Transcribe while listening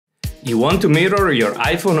You want to mirror your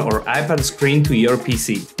iPhone or iPad screen to your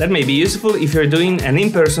PC. That may be useful if you're doing an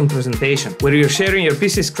in-person presentation, where you're sharing your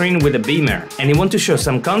PC screen with a beamer and you want to show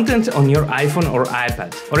some content on your iPhone or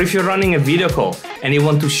iPad. Or if you're running a video call and you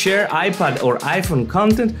want to share iPad or iPhone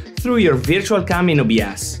content through your virtual cam in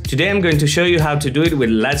OBS. Today I'm going to show you how to do it with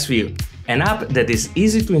Letsview, an app that is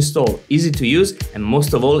easy to install, easy to use, and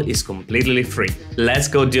most of all is completely free. Let's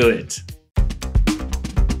go do it!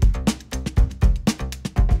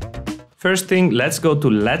 First thing, let's go to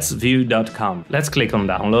letsview.com. Let's click on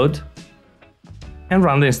download and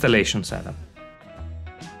run the installation setup.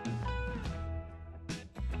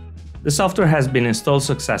 The software has been installed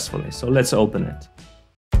successfully, so let's open it.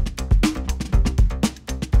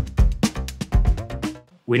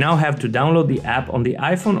 We now have to download the app on the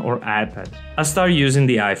iPhone or iPad. I'll start using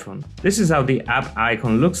the iPhone. This is how the app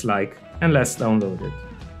icon looks like, and let's download it.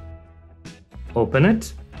 Open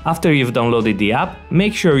it. After you've downloaded the app,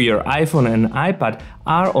 make sure your iPhone and iPad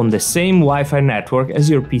are on the same Wi-Fi network as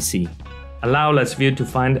your PC. Allow Letsview to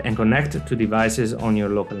find and connect to devices on your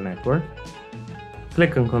local network.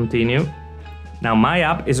 Click on Continue. Now my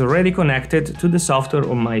app is already connected to the software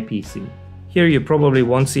on my PC. Here you probably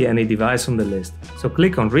won't see any device on the list, so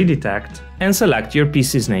click on Redetect and select your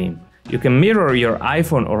PC's name. You can mirror your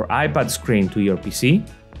iPhone or iPad screen to your PC,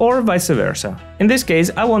 or vice versa. In this case,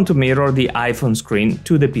 I want to mirror the iPhone screen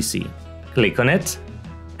to the PC. Click on it,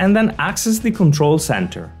 and then access the control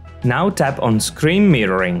center. Now tap on Screen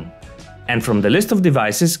Mirroring. And from the list of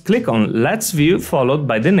devices, click on Letsview followed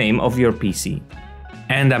by the name of your PC.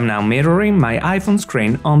 And I'm now mirroring my iPhone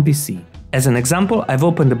screen on PC. As an example, I've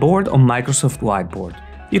opened the board on Microsoft Whiteboard.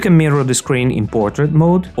 You can mirror the screen in portrait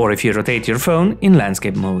mode, or if you rotate your phone, in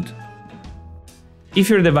landscape mode. If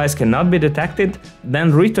your device cannot be detected,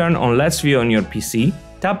 then return on Letsview on your PC,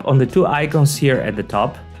 tap on the two icons here at the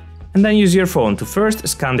top, and then use your phone to first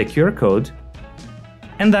scan the QR code,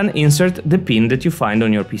 and then insert the pin that you find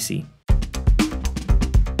on your PC.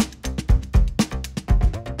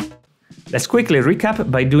 Let's quickly recap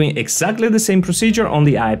by doing exactly the same procedure on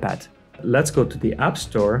the iPad. Let's go to the App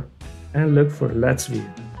Store and look for Letsview.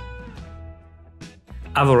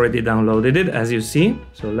 I've already downloaded it, as you see,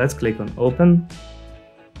 so let's click on Open.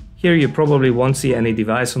 Here you probably won't see any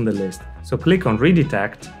device on the list, so click on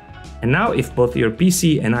Redetect. And now if both your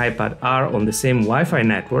PC and iPad are on the same Wi-Fi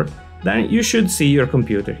network, then you should see your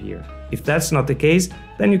computer here. If that's not the case,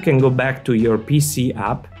 then you can go back to your PC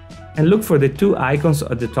app and look for the two icons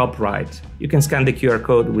at the top right. You can scan the QR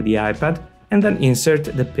code with the iPad and then insert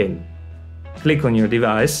the pin. Click on your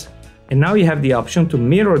device, and now you have the option to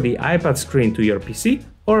mirror the iPad screen to your PC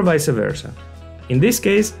or vice versa. In this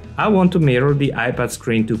case, I want to mirror the iPad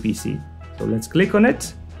screen to PC. So let's click on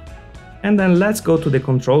it, and then let's go to the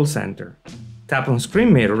control center. Tap on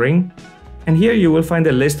Screen Mirroring, and here you will find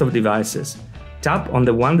a list of devices. Tap on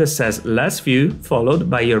the one that says Letsview followed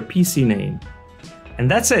by your PC name.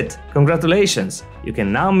 And that's it! Congratulations! You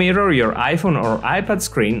can now mirror your iPhone or iPad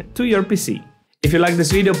screen to your PC. If you like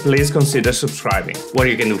this video, please consider subscribing. What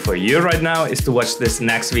you can do for you right now is to watch this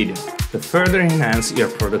next video to further enhance your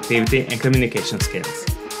productivity and communication skills.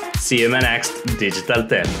 See you in my next digital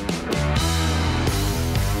tip.